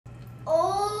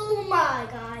my,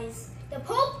 guys. That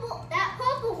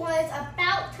purple one is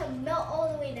about to melt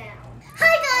all the way down.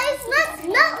 Hi guys, let's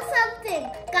melt something.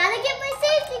 Gotta get my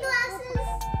safety glasses.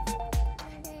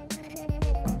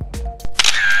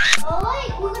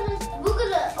 Alright, we're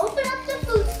gonna open up the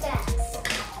food stacks.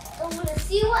 I'm gonna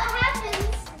see what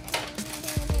happens.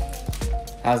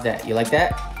 How's that? You like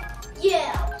that?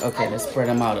 Yeah. Okay, let's spread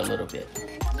them out a little bit.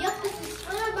 Yep, this is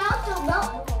spread them out to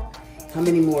melt more. How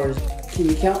many more? Can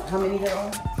you count how many there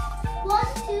are? 1,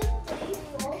 2, 3,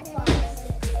 4, 5,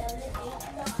 6, 7, 8,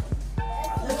 9.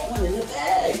 There's one in the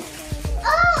bag.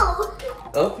 Oh!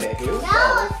 Okay, here we Now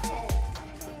go. it's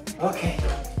 10. Okay.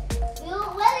 We're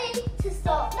ready to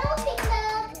start melting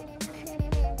them.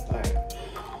 Alright.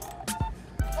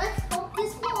 Let's hope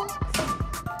this works.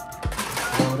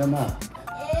 Load them up.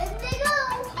 In they go.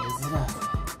 Close it up.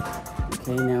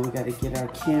 Okay, now we got to get our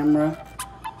camera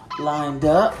lined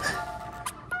up.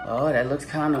 Oh, that looks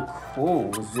kind of cool.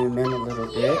 We'll zoom in a little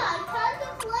bit. Yeah, I kind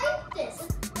of like this.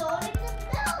 It's starting to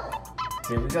melt.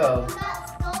 Here we go. It's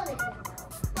not starting to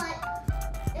melt,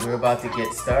 but We're about to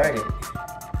get started.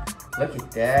 Look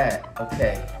at that.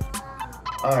 Okay.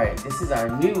 All right, this is our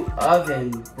new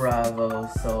oven, Bravo.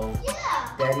 So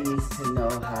yeah. Daddy needs to know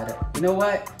how to, you know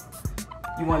what?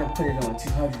 You want to put it on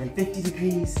 250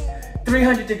 degrees,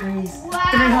 300 degrees, Wow.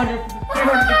 300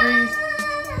 degrees,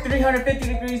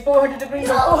 350 degrees, 400 degrees,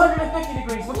 or 450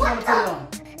 degrees. What do you want to put it on?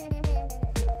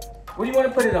 What do you want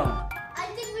to put it on? I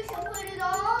think we should put it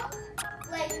on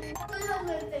like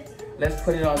 350. Let's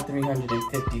put it on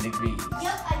 350 degrees.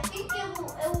 Yep, I think it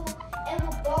will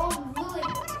burn really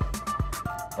good.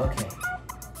 Okay.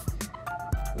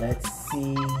 Let's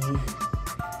see.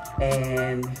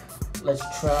 And let's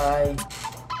try. You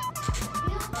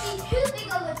don't see too big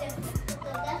of a difference,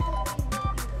 but definitely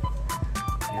will be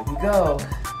good. Here we go.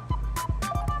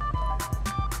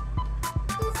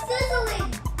 It's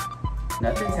sizzling.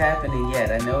 Nothing's happening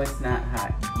yet. I know it's not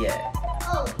hot yet.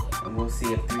 Oh yeah. And we'll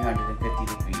see if 350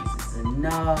 degrees is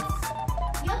enough.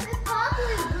 Yep, it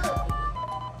probably will be.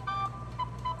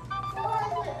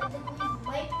 400 degrees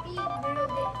might be a little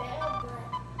bit better,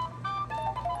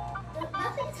 but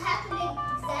nothing's happening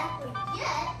exactly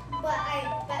yet. But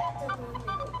I bet the room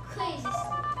will go crazy soon.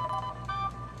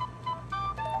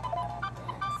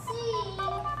 Let's see.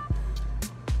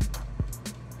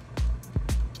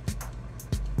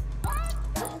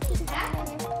 Nothing's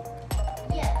happening.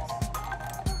 Yes.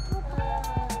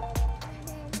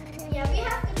 Yeah, we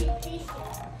have to be patient.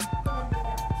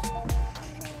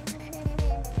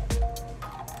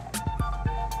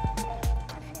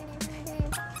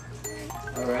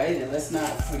 All right, and let's not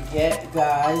forget,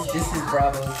 guys, this is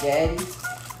Bravo's Daddy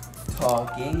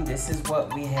talking. This is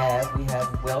what we have. We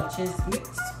have Welch's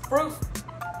mixed fruit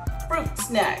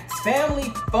snacks, family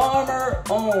farmer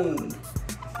owned.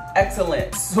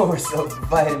 Excellent source of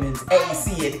vitamins A,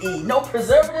 C, and E. No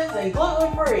preservatives and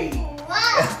gluten free.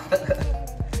 Wow!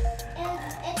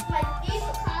 It's my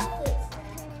favorite conflict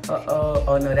snack.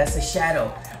 Oh no, that's a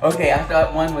shadow. Okay, I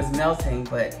thought one was melting,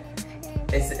 but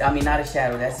it's, I mean, not a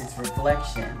shadow, that's its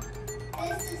reflection.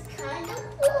 This is kind of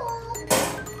cool.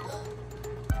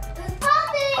 It's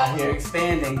popping! I hear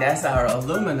expanding, that's our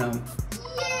aluminum.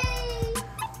 Yay!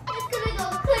 It's gonna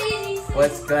go crazy soon.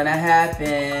 What's gonna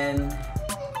happen?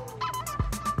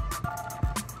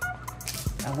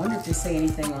 I wonder if they say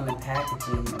anything on the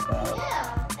packaging about,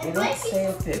 Yeah. they It don't might say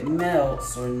if it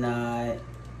melts or not.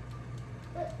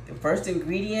 The first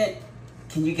ingredient,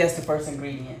 can you guess the first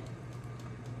ingredient?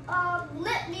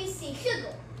 Let me see.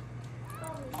 Sugar.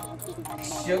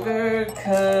 Sugar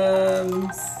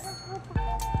comes,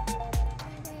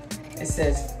 it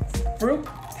says fruit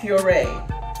puree.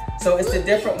 So it's a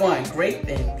different one. Grape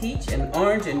and peach and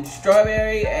orange and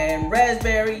strawberry and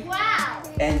raspberry. Wow.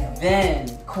 And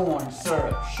then corn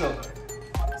syrup, sugar.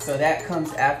 So that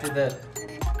comes after the,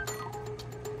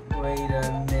 wait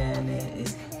a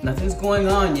minute. Nothing's going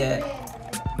on yet.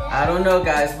 I don't know,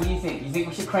 guys. What do you think? You think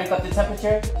we should crank up the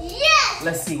temperature? Yes!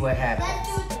 Let's see what happens.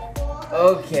 Let's do it.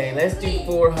 Okay, let's do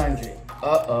 400.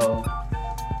 Uh-oh.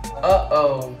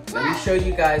 Uh-oh. Let me show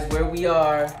you guys where we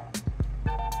are.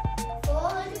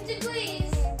 400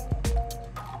 degrees.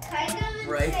 Kind of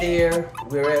Right insane. there.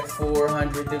 We're at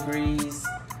 400 degrees.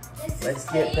 This is Let's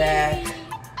get crazy. back.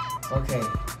 Okay,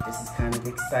 this is kind of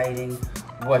exciting.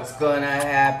 What's gonna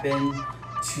happen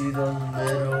to the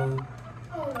little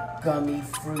gummy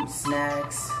fruit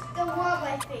snacks? They're one of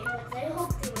my favorites. I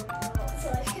hope they will grow so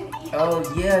I can eat them.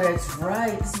 Oh yeah, that's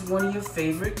right. This is one of your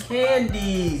favorite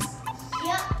candies.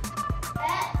 Yep.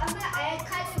 I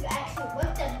kind of actually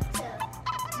want them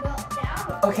to melt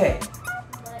down. Okay,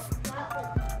 But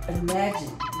not like imagine.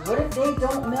 What if they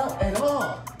don't melt at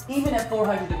all? Even at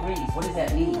 400 degrees, what does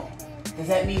that mean? Does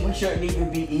that mean we shouldn't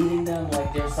even be eating them?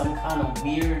 Like there's some kind of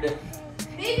weird...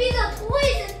 Maybe the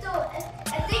toys is still...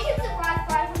 I think it's about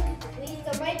 500 degrees.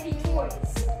 There might be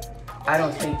toys. I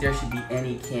don't think there should be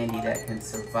any candy that can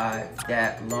survive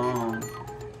that long.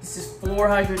 This is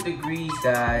 400 degrees,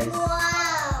 guys.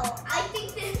 Wow. I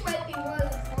think this might be one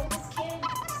of the longest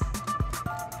candies.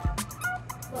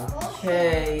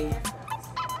 Okay.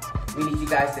 We need you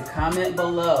guys to comment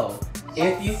below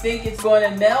if you think it's going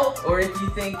to melt or if you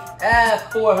think,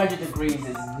 400 degrees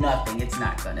is nothing. It's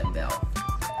not going to melt.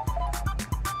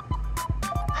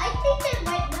 I think it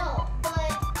might melt,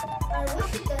 but I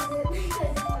wish it doesn't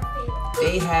because it's my favorite.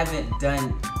 They haven't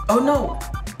done... Oh, no.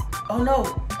 Oh, no.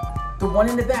 The one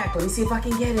in the back. Let me see if I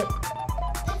can get it.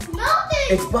 It's melting.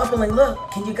 It's bubbling.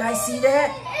 Look. Can you guys see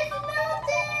that? It's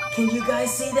melting. Can you guys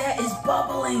see that? It's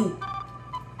bubbling.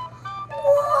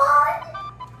 What?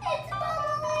 It's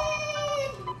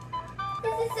bubbling.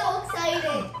 This is so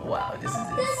exciting. Wow, this is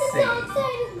insane. This is so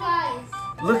exciting, guys.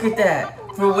 Look at that.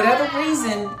 For whatever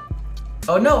reason...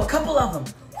 Oh, no. A couple of them.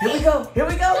 Here we go. Here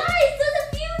we go. Guys, there's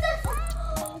a few that's...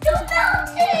 They're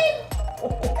melting.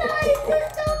 Guys, they're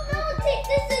so melting.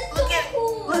 This is so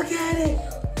cool. Look at it.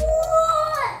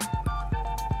 What?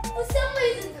 For some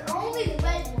reason, only the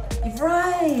red one.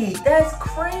 Right. That's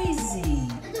crazy.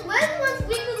 And the red one's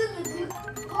bigger than the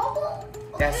purple.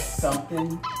 Okay. That's something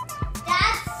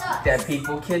That sucks. that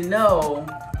people can know.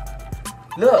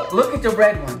 Look at the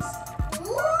red ones.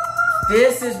 What?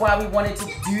 This is why we wanted to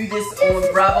do this on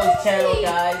Bravo's channel,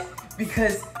 guys.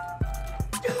 Because...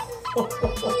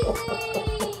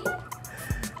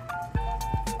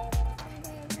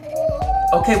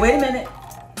 Okay, wait a minute.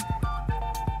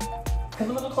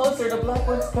 Come a little closer, the black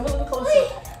ones. Come a little closer.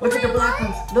 Look at the black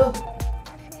ones. Look.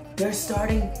 They're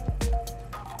starting.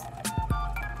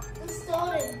 It's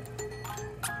starting.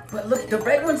 But look, the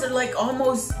red ones are like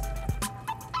almost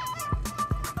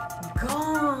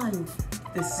gone.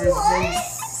 This is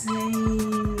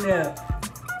insane.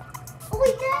 Oh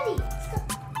wait, Daddy.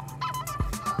 Stop.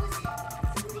 Oh,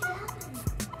 something happened.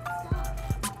 Stop.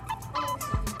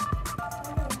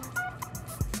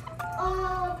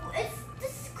 Oh,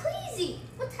 this is crazy.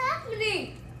 What's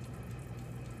happening?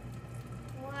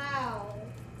 Wow.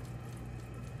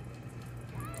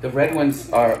 The red ones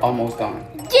are almost gone.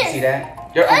 Yes. See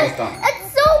that? They're almost gone.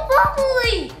 It's so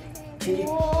bubbly. Can you?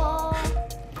 Whoa.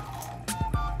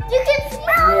 You can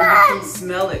smell Yeah, you it. can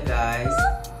smell it, guys.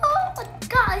 Oh,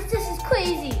 guys, this is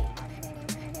crazy.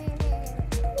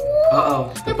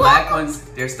 Uh-oh. The black ones,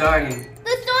 they're starting.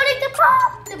 They're starting to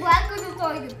pop. The black ones are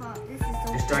starting to pop. This is so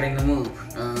They're starting to move.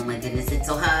 Oh my goodness, it's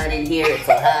so hot in here. It's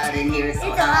so hot in here. It's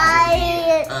so hot in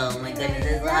here. Oh my goodness,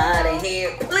 it's so hot in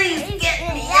here. Please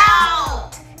get me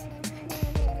out.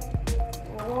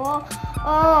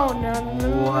 Oh, no.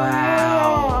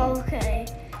 Wow. Okay.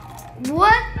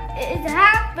 What is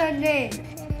happening?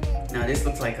 Now this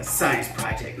looks like a science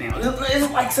project now.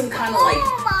 It's like some kind of like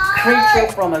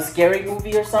creature from a scary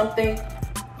movie or something.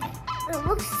 It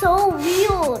looks so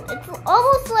weird. It's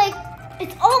almost like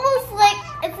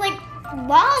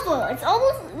lava.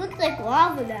 It looks like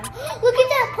lava now. Look at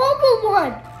that purple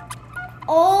one.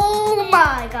 Oh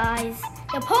my, guys.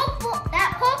 That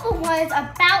purple one is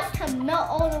about to melt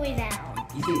all the way down.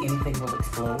 You think anything will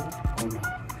explode or no?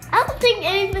 I don't think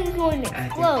anything's going to I think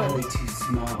explode. probably too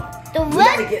small. The We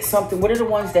gotta red. get something. What are the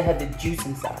ones that have the juice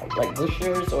inside? Like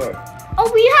Bushers or...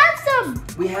 Oh, we have some.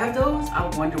 We have those? I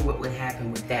wonder what would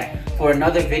happen with that. For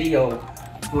another video,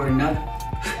 for another...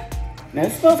 Now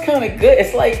it smells kind of good.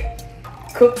 It's like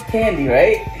cooked candy,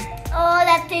 right? Oh,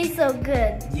 that tastes so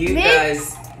good. You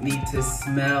guys need to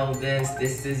smell this.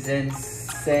 This is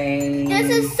insane.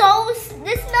 This smells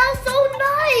so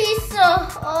nice.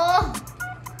 Oh,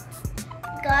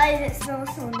 guys, it smells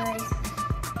so nice.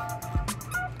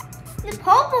 The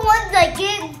purple one's like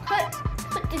getting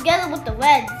put together with the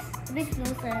reds. It makes no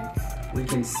sense. We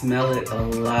can smell it a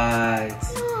lot.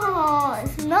 Oh, it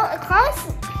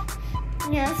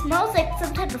smells like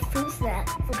some type of fruit snack.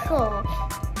 For sure.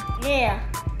 Yeah,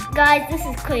 guys, this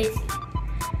is crazy.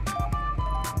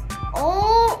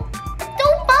 Oh, it's so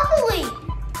bubbly.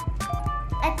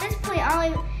 At this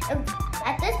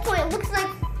point, it looks like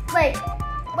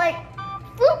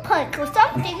fruit punch or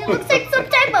something. It looks like some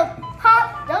type of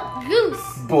hot up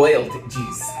juice. Boiled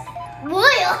juice.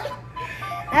 Boiled.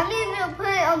 That means we'll put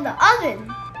it on the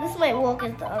oven. This might work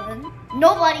as the oven.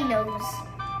 Nobody knows.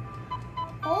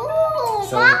 Oh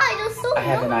So, my, they're so I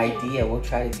have an yummy. idea. We'll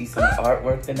try to do some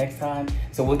artwork the next time.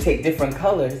 So we'll take different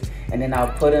colors and then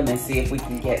I'll put them and see if we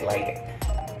can get like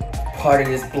part of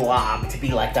this blob to be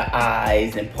like the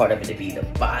eyes and part of it to be the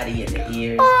body and the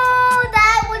ears. Oh,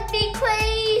 that would be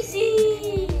crazy.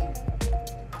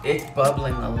 It's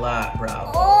bubbling a lot,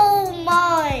 Bravo. Oh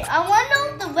my! I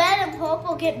wonder if the red and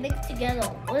purple get mixed together.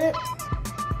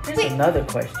 Here's another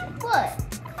question. What?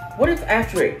 What if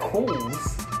after it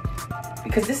cools,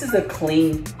 because this is a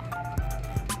clean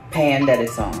pan that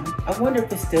it's on, I wonder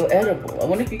if it's still edible. I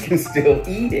wonder if you can still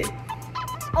eat it.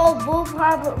 Oh,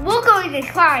 we're going to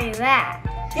try that.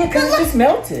 Yeah, because it just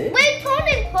melted. Wait,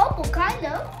 turning purple, kind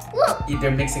of. Look. Yeah,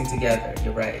 they're mixing together.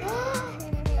 You're right.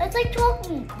 It's like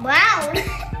talking loud.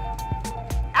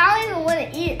 I don't even want to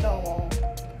eat it no more.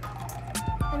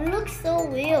 It looks so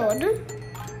weird.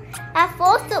 At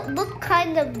first it looked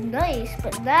kind of nice,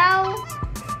 but now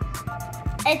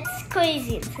it's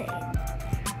crazy insane.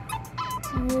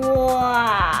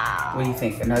 Wow. What do you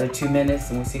think? Another 2 minutes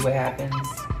and we'll see what happens?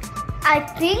 I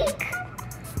think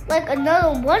like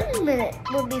another 1 minute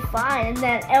will be fine, and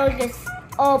then it'll just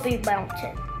all be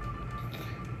melted.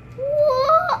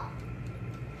 Whoa.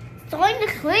 Starting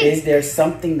to cling. Is there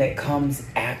something that comes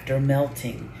after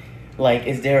melting? Like,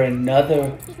 is there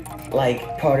another,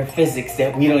 like, part of physics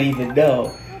that we don't even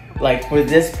know? Like, for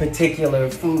this particular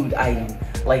food item,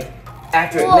 like,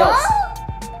 after it melts,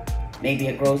 maybe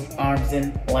it grows arms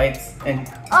and legs and...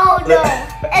 Oh, no.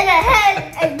 And a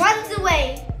head and runs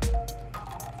away.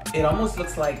 It almost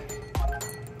looks like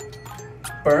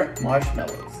burnt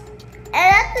marshmallows.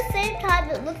 And at the same time,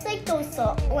 it looks like those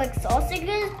like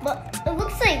sausages, but it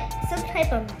looks like some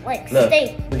type of like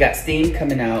steak. We got steam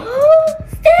coming out.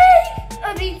 Steak!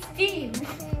 I mean steam.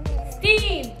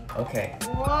 Steam. Okay.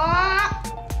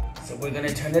 What? So we're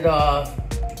gonna turn it off.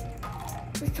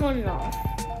 Let's turn it off.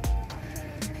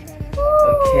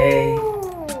 Okay.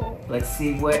 Let's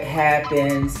see what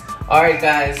happens. All right,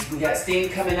 guys, we got steam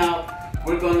coming out.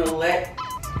 We're gonna let.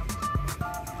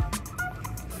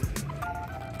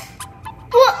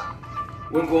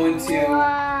 We're going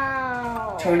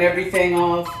to turn everything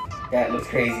off. That looks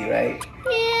crazy, right?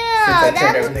 Yeah, Since I turned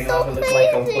that everything looks so off, it looks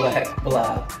crazy. like a black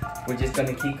blob. We're just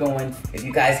gonna keep going. If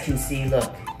you guys can see,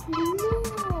 look.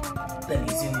 Let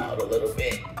me zoom out a little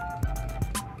bit.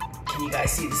 Can you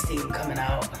guys see the steam coming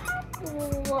out?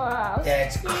 Wow.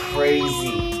 That's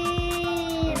crazy.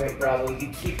 All right, Bravo, you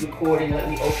keep recording. Let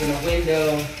me open the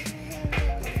window.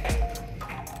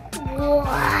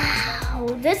 Wow,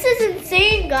 this is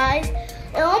insane, guys.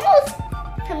 It almost,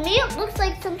 to me, it looks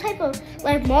like some type of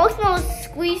like marshmallows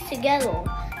squeezed together,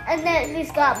 and then it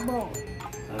just got burned.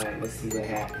 All right, let's see what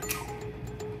happens.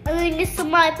 And then just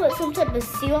somebody put some type of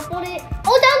syrup on it.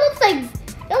 Oh, that looks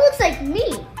like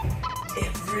meat.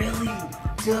 It really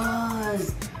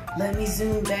does. Let me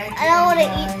zoom back. I don't want to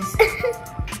eat.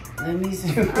 Let me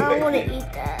zoom. I don't want to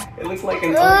eat that. It looks like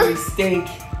an ugly steak.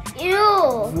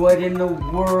 Ew. What in the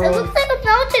world? It looks like a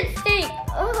melted steak.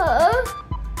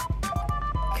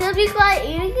 Could we try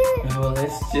eating it? Well,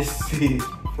 let's just see. It's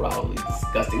probably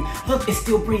disgusting. Look, it's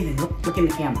still breathing. Look in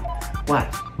the camera.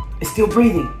 Watch. It's still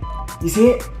breathing. You see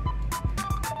it?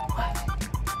 Watch.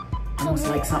 Almost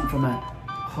like something from a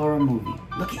horror movie.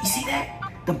 Look, you see that?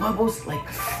 The bubbles, like.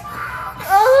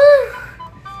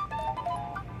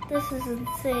 This is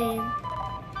insane.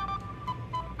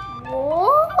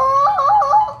 Whoa.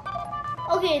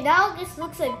 Okay, now this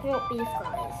looks like grilled beef,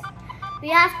 guys. We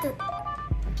have to.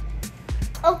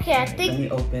 Okay, I think. Let me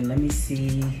open. Let me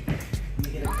see. Let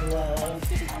me get a glove.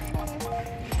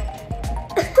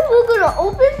 We're gonna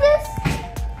open this?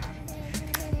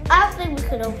 I don't think we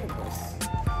could open this.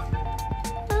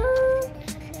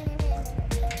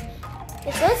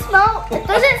 It does smell. It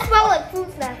doesn't smell like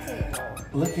fruit snacks anymore.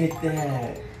 Look at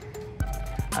that.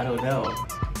 I don't know.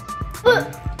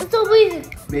 But it's so weird.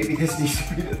 Maybe this needs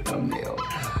to be the thumbnail.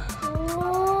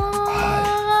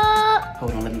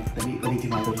 Hold on, let me do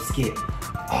my little skit.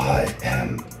 I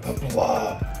am the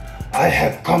blob. I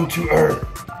have come to Earth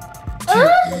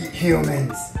to eat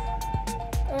humans.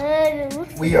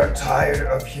 We are tired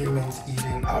of humans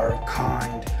eating our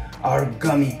kind, our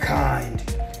gummy kind.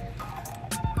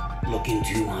 Look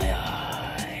into my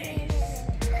eyes.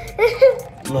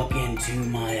 Look into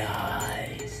my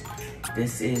eyes.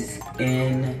 This is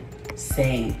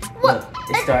insane. What? Look,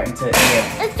 it's starting to.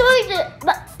 Yeah. It's starting to.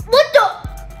 What the?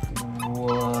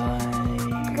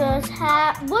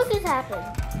 What just happened?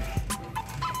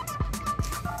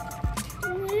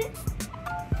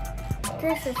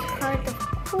 This is kind of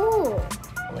cool.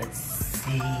 Let's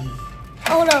see.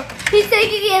 Oh no, he's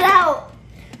taking it out.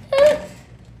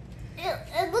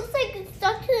 It looks like it's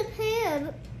stuck to the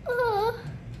pan.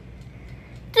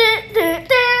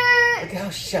 Look how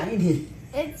shiny.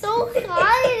 It's so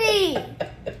shiny.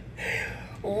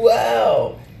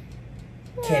 Wow.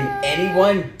 Can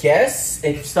anyone guess?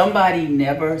 If somebody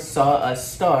never saw us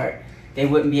start, they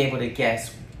wouldn't be able to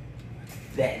guess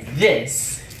that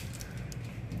this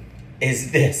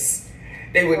is this.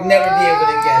 They would never be able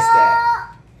to guess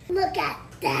that. Look at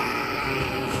that.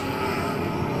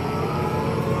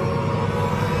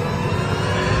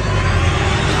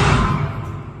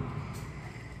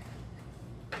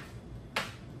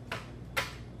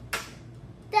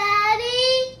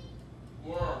 Daddy?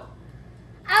 Yeah.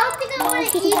 I don't think I want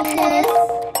to eat this.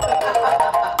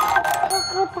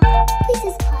 Please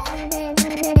just put it in.